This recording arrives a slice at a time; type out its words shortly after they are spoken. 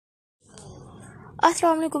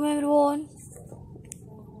Assalamu alaikum everyone.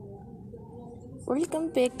 Welcome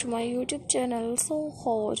back to my YouTube channel. So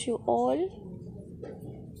how are you all?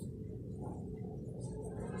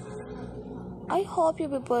 I hope you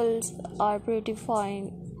people are pretty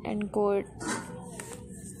fine and good.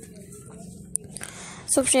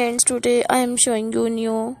 So friends, today I am showing you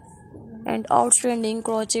new and outstanding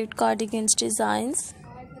crochet cardigans designs.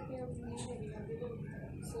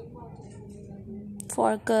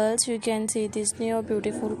 For girls, you can see these new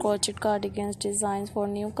beautiful crochet cardigans designs for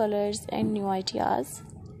new colors and new ideas.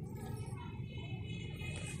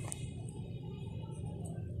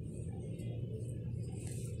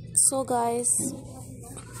 So guys,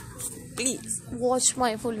 please watch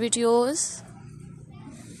my full videos,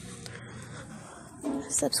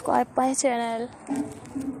 subscribe my channel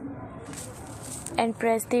and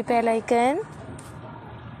press the bell icon.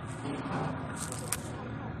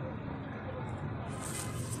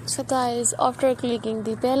 So guys, after clicking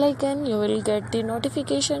the bell icon, you will get the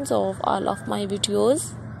notifications of all of my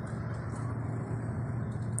videos.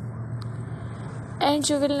 And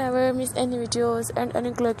you will never miss any videos and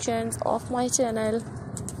any collections of my channel.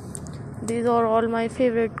 These are all my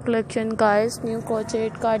favorite collection guys, new crochet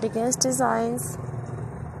cardigans designs.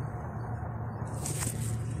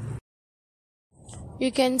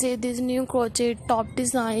 You can see these new crochet top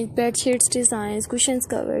designs, bed sheets designs, cushions,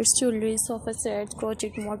 covers, jewelry, sofa sets,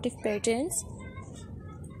 crochet motif patterns.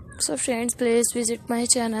 So friends, please visit my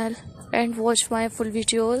channel and watch my full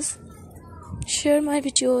videos. Share my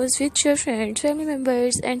videos with your friends, family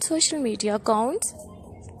members and social media accounts.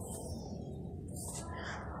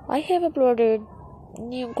 I have uploaded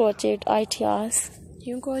new crochet ideas,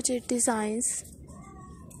 new crochet designs,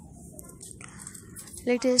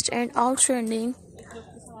 latest and outstanding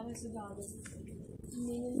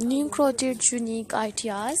new crochet unique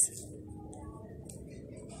ideas,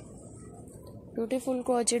 beautiful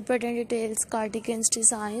crochet pattern details, cardigans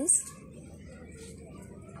designs.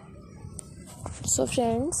 So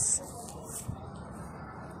friends,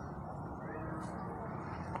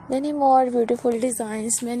 many more beautiful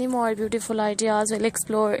designs, many more beautiful ideas will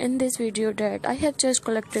explore in this video that I have just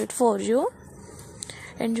collected for you.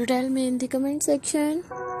 And you tell me in the comment section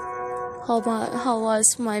how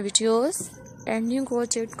was my videos and new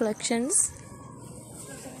crochet collections.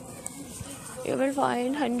 You will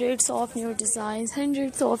find hundreds of new designs,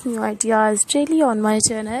 hundreds of new ideas daily on my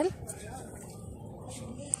channel.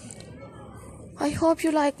 I hope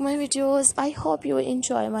you like my videos. I hope you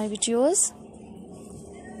enjoy my videos.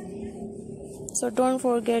 So don't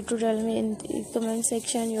forget to tell me in the comment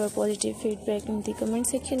section your positive feedback in the comment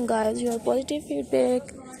section guys. Your positive feedback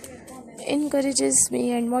encourages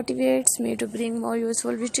me and motivates me to bring more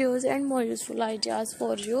useful videos and more useful ideas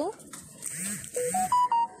for you.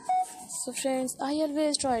 So friends, I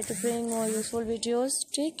always try to bring more useful videos.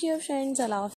 Take care friends. Allah.